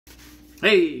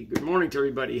Hey, good morning to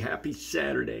everybody. Happy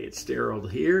Saturday. It's Daryl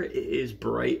here. It is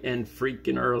bright and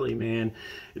freaking early, man.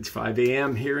 It's 5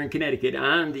 a.m. here in Connecticut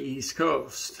on the East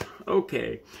Coast.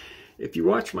 Okay, if you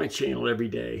watch my channel every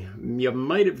day, you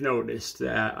might have noticed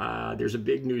that there's a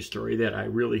big news story that I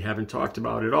really haven't talked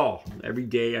about at all. Every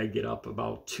day I get up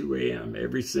about 2 a.m.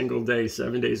 Every single day,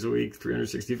 7 days a week,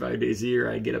 365 days a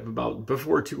year, I get up about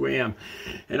before 2 a.m.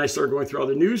 And I start going through all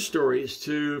the news stories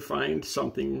to find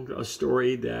something, a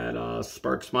story that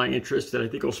sparks my interest, that I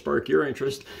think will spark your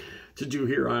interest to do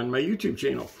here on my YouTube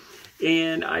channel.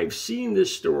 And I've seen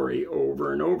this story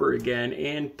over and over again,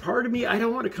 and part of me, I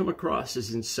don't want to come across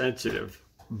as insensitive,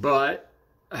 but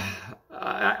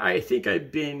I think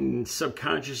I've been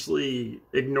subconsciously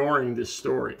ignoring this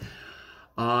story.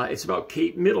 It's about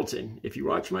Kate Middleton. If you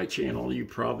watch my channel, you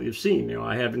probably have seen.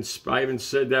 I haven't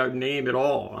said that name at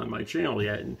all on my channel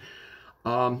yet. And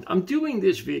I'm doing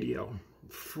this video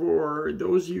for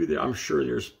those of you that I'm sure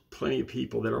there's plenty of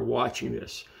people that are watching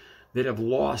this that have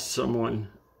lost someone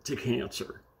to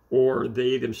cancer, or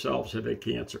they themselves have had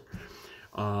cancer.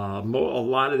 A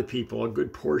lot of the people, a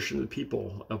good portion of the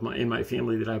people in my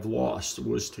family that I've lost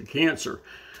was to cancer.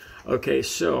 Okay,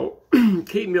 so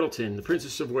Kate Middleton, the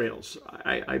Princess of Wales.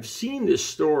 I've seen this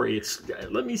story.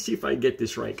 Let me see if I get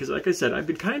this right, because like I said, I've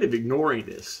been kind of ignoring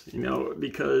this,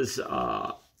 because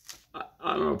I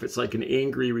don't know if it's like an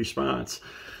angry response,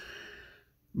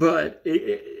 but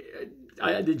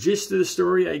the gist of the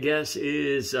story, I guess,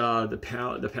 is the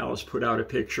palace put out a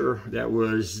picture that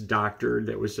was doctored,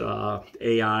 that was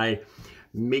AI,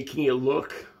 making it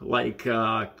look like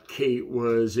Kate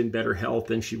was in better health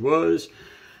than she was.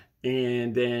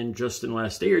 And then just in the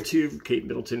last day or two, Kate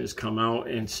Middleton has come out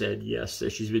and said, yes,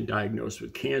 that she's been diagnosed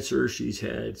with cancer. She's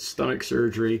had stomach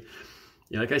surgery.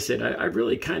 Like I said, I've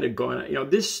really kind of gone,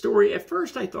 this story, at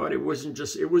first I thought it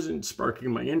wasn't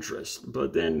sparking my interest,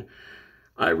 but then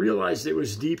I realized it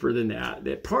was deeper than that,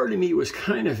 that part of me was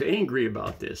kind of angry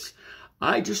about this.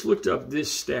 I just looked up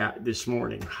this stat this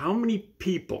morning. How many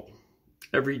people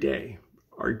every day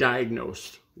are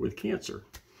diagnosed with cancer?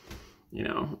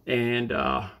 And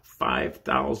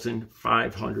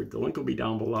 5,500, the link will be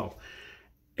down below.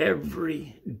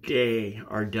 Every day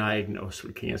are diagnosed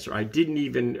with cancer. I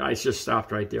just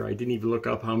stopped right there. I didn't even look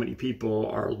up how many people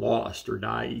are lost or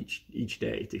die each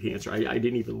day to cancer. I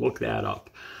didn't even look that up.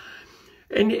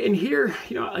 And here,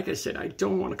 like I said, I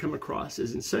don't want to come across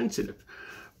as insensitive,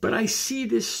 but I see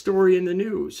this story in the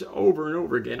news over and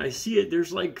over again. I see it.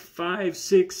 There's like 5,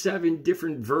 6, 7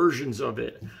 different versions of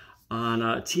it on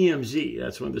TMZ.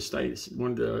 That's one of the sites,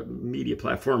 one of the media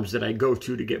platforms that I go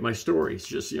to get my stories.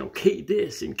 Just, Kate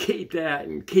this and Kate that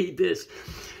and Kate this,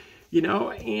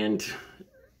 and,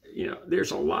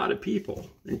 there's a lot of people,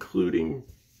 including,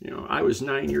 I was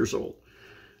 9 years old,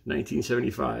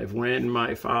 1975, when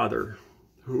my father,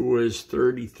 who was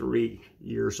 33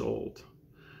 years old,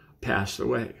 passed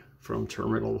away from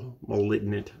terminal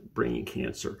malignant brain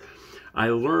cancer. I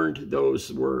learned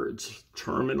those words,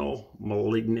 terminal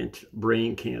malignant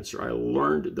brain cancer. I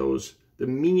learned the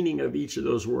meaning of each of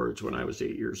those words when I was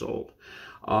 8 years old.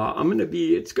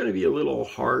 It's going to be a little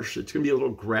harsh. It's going to be a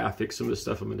little graphic, some of the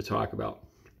stuff I'm going to talk about.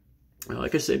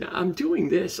 Like I said, I'm doing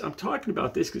this. I'm talking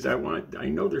about this because I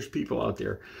know there's people out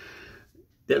there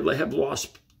that have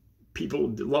lost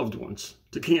loved ones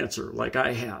to cancer, like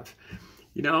I have,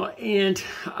 and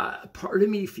part of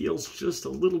me feels just a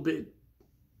little bit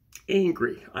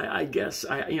angry. I guess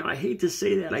I hate to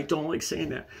say that. I don't like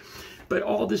saying that, but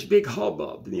all this big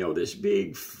hubbub, this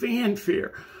big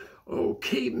fanfare. Oh,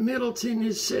 Kate Middleton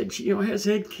has said she, has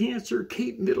had cancer.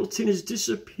 Kate Middleton has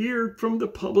disappeared from the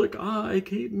public eye.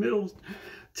 Kate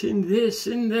Middleton, this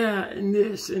and that, and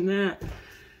this and that.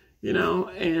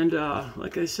 And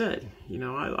like I said,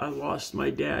 I lost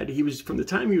my dad. He was, from the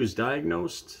time he was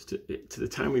diagnosed to the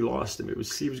time we lost him,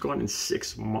 he was gone in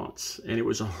 6 months. And it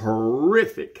was a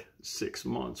horrific 6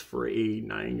 months for a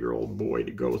 9-year-old boy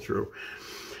to go through.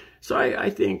 So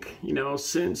I think,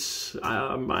 since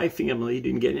my family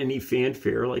didn't get any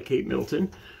fanfare like Kate Middleton,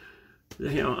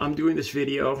 I'm doing this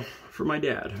video for my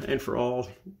dad and for all,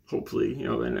 hopefully,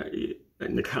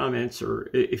 in the comments,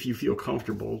 or if you feel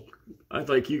comfortable, I'd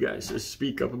like you guys to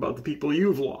speak up about the people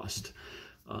you've lost.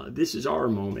 This is our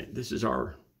moment. This is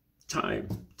our time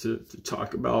to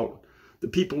talk about the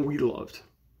people we loved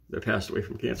that passed away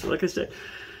from cancer. Like I said,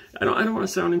 I don't want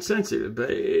to sound insensitive, but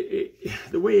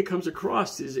the way it comes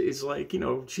across is like,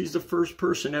 she's the first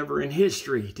person ever in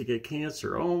history to get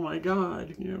cancer. Oh my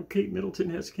God, Kate Middleton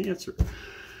has cancer.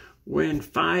 When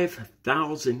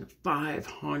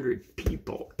 5,500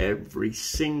 people every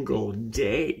single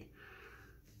day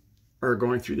are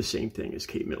going through the same thing as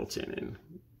Kate Middleton. And,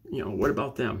 what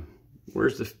about them?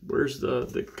 Where's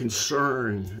the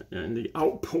concern and the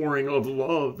outpouring of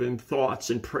love and thoughts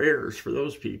and prayers for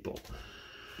those people?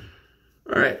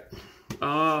 All right.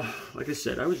 Like I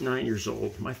said, I was 9 years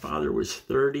old. My father was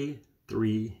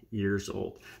 33 years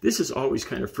old. This has always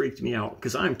kind of freaked me out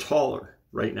because I'm taller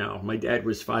right now. My dad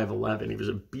was 5'11". He was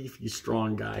a beefy,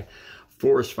 strong guy,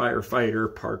 forest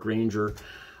firefighter, park ranger.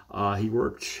 He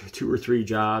worked 2 or 3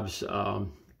 jobs.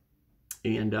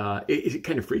 It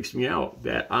kind of freaks me out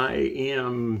that I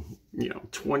am,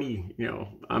 20,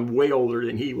 I'm way older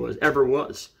than he ever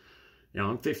was.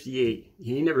 I'm 58.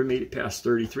 He never made it past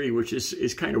 33, which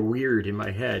is kind of weird in my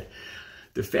head.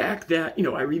 The fact that,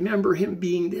 I remember him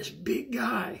being this big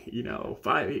guy, he was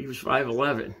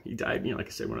 5'11". He died, like I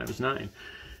said, when I was 9.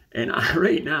 And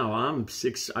right now I was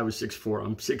 6'4".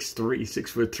 I'm 6'3",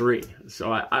 6'3". So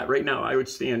right now I would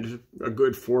stand a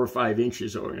good 4 or 5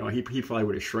 inches, or, he probably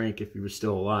would have shrank if he was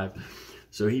still alive.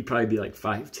 So he'd probably be like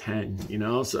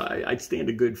 5'10", so I'd stand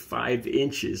a good 5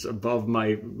 inches above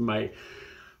my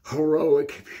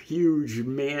heroic, huge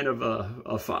man of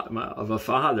a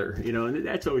father, and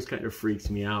that's always kind of freaks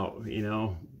me out,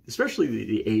 especially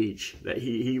the age that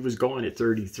he was going at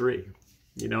 33,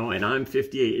 and I'm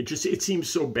 58. It seems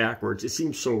so backwards. It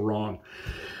seems so wrong.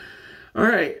 All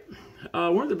right.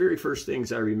 One of the very first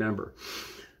things I remember,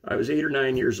 I was 8 or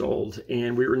 9 years old,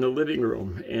 and we were in the living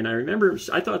room, and I remember,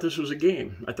 I thought this was a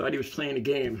game. I thought he was playing a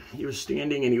game. He was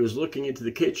standing and he was looking into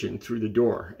the kitchen through the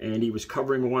door, and he was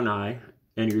covering one eye,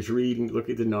 and he was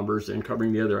looking at the numbers and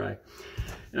covering the other eye.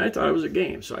 And I thought it was a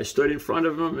game. So I stood in front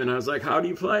of him and I was like, how do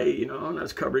you play? And I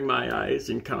was covering my eyes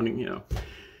and counting,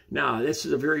 Now, this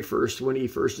is the very first, when he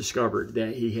first discovered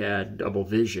that he had double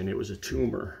vision. It was a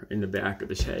tumor in the back of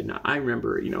his head. Now, I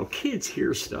remember, kids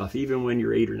hear stuff even when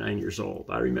you're 8 or 9 years old.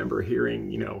 I remember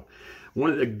hearing,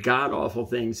 one of the god-awful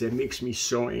things that makes me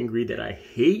so angry that I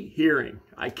hate hearing.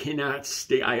 I cannot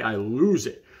stay, I lose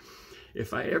it.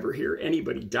 If I ever hear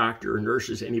anybody, doctor or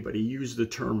nurses, anybody use the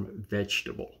term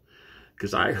vegetable,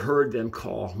 because I heard them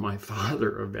call my father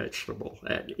a vegetable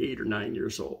at 8 or 9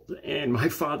 years old. And my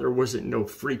father wasn't no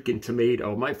freaking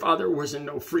tomato. My father wasn't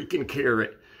no freaking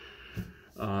carrot.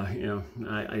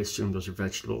 I assume those are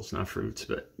vegetables, not fruits,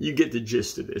 but you get the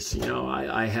gist of this.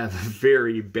 I have a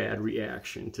very bad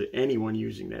reaction to anyone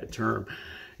using that term.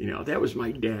 That was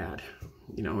my dad.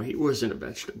 He wasn't a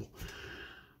vegetable.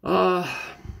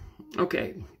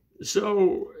 Okay,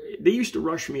 so they used to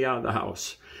rush me out of the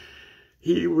house.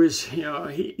 He was,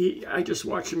 I just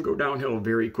watched him go downhill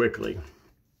very quickly.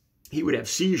 He would have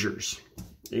seizures,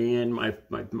 and my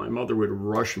mother would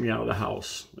rush me out of the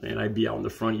house, and I'd be out in the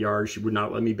front yard. She would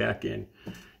not let me back in,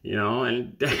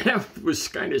 and that was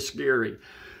kind of scary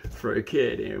for a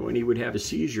kid. And when he would have a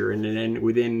seizure, and then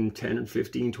within 10,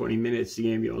 15, 20 minutes,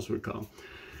 the ambulance would come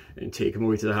and take him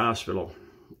away to the hospital.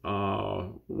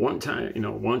 One time,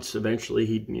 once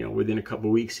eventually within a couple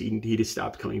of weeks, he'd have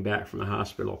stopped coming back from the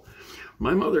hospital.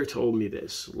 My mother told me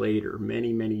this later,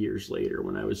 many, many years later,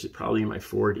 when I was probably in my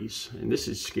 40s, and this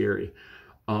is scary.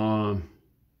 Having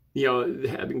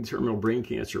terminal brain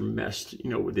cancer messed,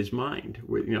 with his mind,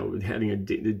 with having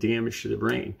the damage to the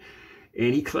brain.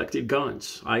 And he collected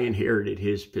guns. I inherited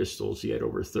his pistols. He had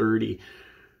over 30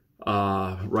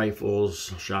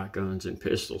 rifles, shotguns, and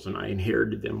pistols, and I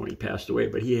inherited them when he passed away.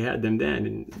 But he had them then,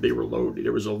 and they were loaded.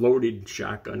 There was a loaded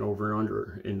shotgun over and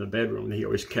under in the bedroom that he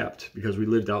always kept because we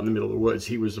lived out in the middle of the woods.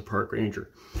 He was a park ranger.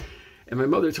 And my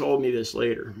mother told me this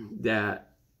later,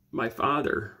 that my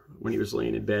father, when he was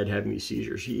laying in bed having these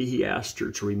seizures, he asked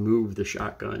her to remove the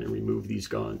shotgun and remove these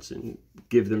guns and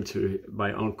give them to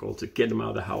my uncle to get them out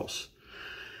of the house.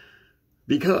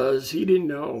 Because he didn't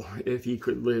know if he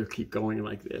could keep going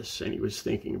like this. And he was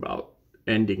thinking about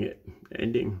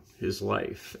ending his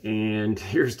life. And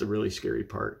here's the really scary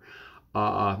part.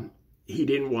 He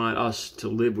didn't want us to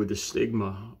live with the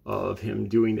stigma of him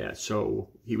doing that. So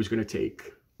he was going to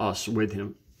take us with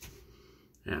him.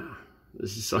 Yeah,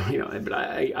 this is something, but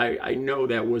I know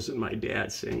that wasn't my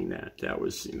dad saying that. That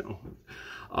was,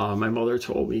 my mother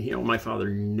told me, my father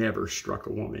never struck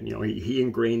a woman. He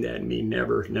ingrained that in me,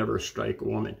 never strike a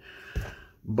woman.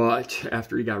 But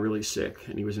after he got really sick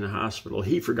and he was in the hospital,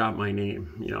 he forgot my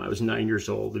name. I was 9 years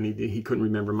old and he couldn't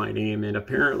remember my name. And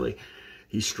apparently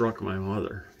he struck my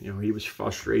mother. He was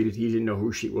frustrated. He didn't know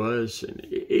who she was. And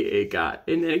it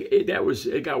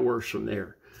got worse from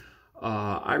there.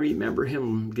 I remember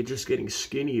him just getting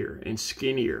skinnier and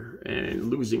skinnier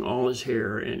and losing all his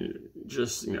hair and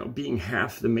just, being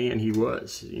half the man he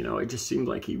was. It just seemed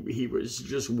like he was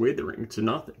just withering to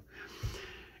nothing.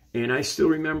 And I still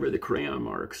remember the crayon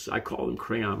marks. I call them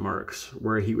crayon marks,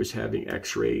 where he was having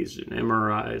x-rays and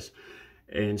MRIs.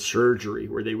 and surgery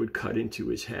where they would cut into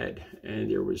his head, and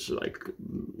there was like,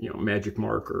 you know, magic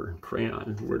marker,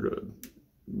 crayon,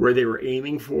 where they were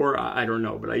aiming for, I don't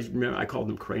know, but I remember I called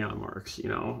them crayon marks, you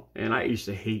know, and I used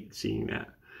to hate seeing that.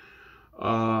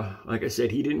 Like I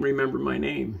said, he didn't remember my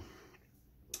name.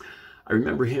 I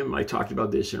remember him, I talked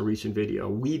about this in a recent video,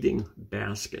 weaving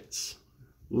baskets,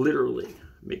 literally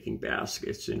making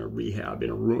baskets in a rehab, in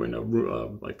a ruin,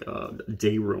 like a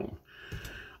day room.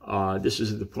 This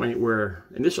is the point where,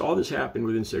 and all this happened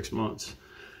within 6 months.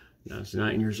 I was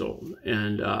 9 years old,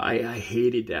 and I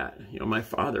hated that. You know, my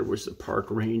father was the park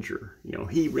ranger. You know,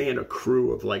 he ran a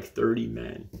crew of like 30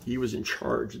 men. He was in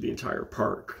charge of the entire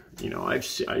park. You know, I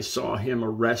saw him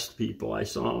arrest people. I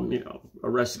saw him, you know,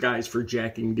 arrest guys for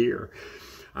jacking deer.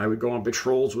 I would go on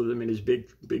patrols with him in his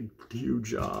big,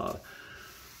 huge,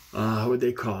 what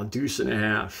they call it, deuce and a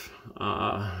half,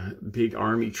 big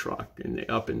army truck, and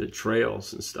up in the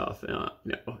trails and stuff. You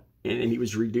know, and he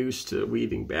was reduced to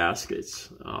weaving baskets.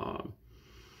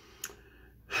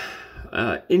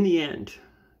 In the end,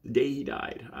 the day he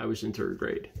died, I was in 3rd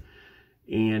grade,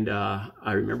 and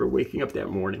I remember waking up that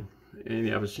morning,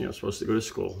 and I was, you know, supposed to go to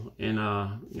school, and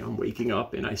you know, I'm waking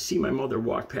up, and I see my mother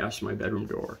walk past my bedroom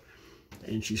door,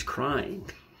 and she's crying,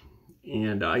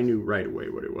 and I knew right away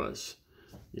what it was.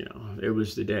 You know, it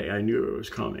was the day. I knew it was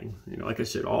coming. You know, like I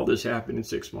said, all this happened in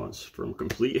 6 months, from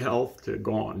complete health to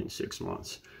gone in 6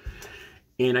 months.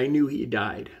 And I knew he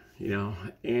died, you know,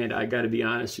 and I got to be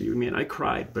honest with you, man, I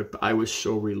cried, but I was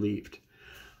so relieved.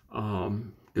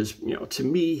 Because, you know, to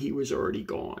me, he was already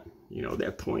gone, you know,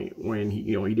 that point when he,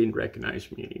 you know, he didn't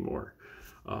recognize me anymore.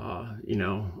 You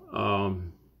know,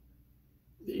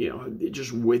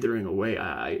 just withering away.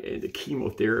 The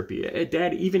chemotherapy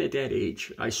even at that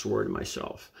age, I swore to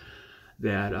myself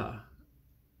that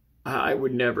I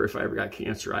would never, if I ever got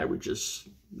cancer, I would just,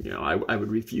 you know, I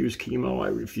would refuse chemo, I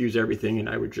would refuse everything, and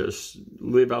I would just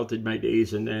live out my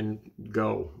days and then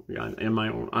go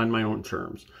on my own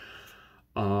terms.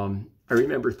 I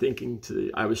remember thinking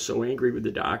I was so angry with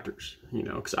the doctors, you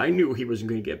know, because I knew he wasn't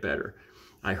going to get better.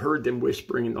 I heard them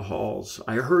whispering in the halls.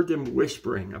 I heard them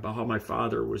whispering about how my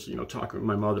father was, you know, talking with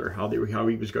my mother, how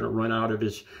he was going to run out of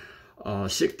his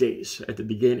sick days at the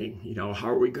beginning. You know, how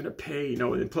are we going to pay? You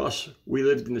know, and plus we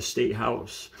lived in the state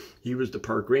house. He was the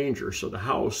park ranger, so the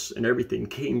house and everything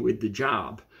came with the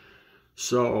job.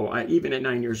 So even at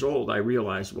 9 years old, I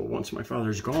realized, well, once my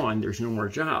father's gone, there's no more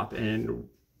job and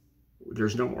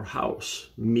there's no more house.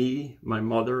 Me, my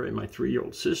mother, and my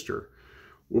 3-year-old sister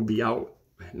will be out.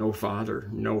 No father,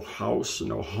 no house,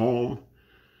 no home,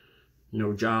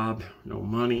 no job, no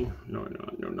money, no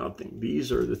nothing.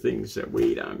 These are the things that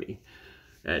weighed on me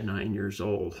at 9 years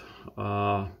old.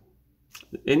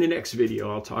 In the next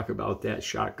video, I'll talk about that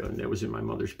shotgun that was in my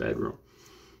mother's bedroom.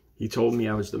 He told me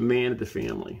I was the man of the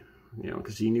family, you know,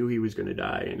 because he knew he was going to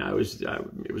die, and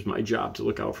it was my job to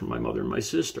look out for my mother and my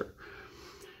sister.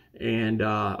 And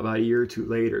about a year or two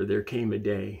later, there came a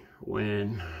day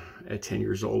when, at 10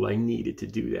 years old, I needed to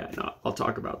do that. And I'll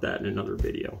talk about that in another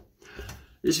video.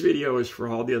 This video is for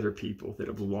all the other people that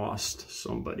have lost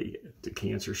somebody to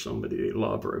cancer, somebody they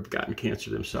love, or have gotten cancer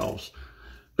themselves.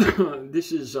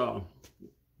 This is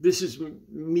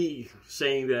me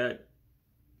saying that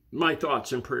my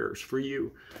thoughts and prayers for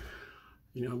you,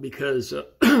 you know, because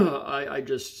I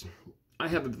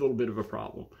have a little bit of a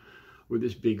problem with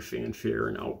this big fanfare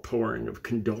and outpouring of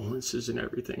condolences and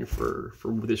everything for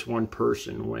this one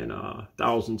person when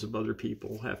thousands of other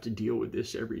people have to deal with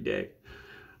this every day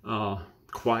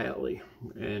quietly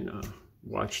and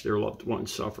watch their loved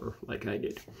ones suffer like I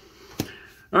did.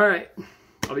 All right,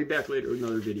 I'll be back later with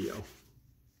another video.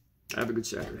 Have a good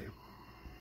Saturday.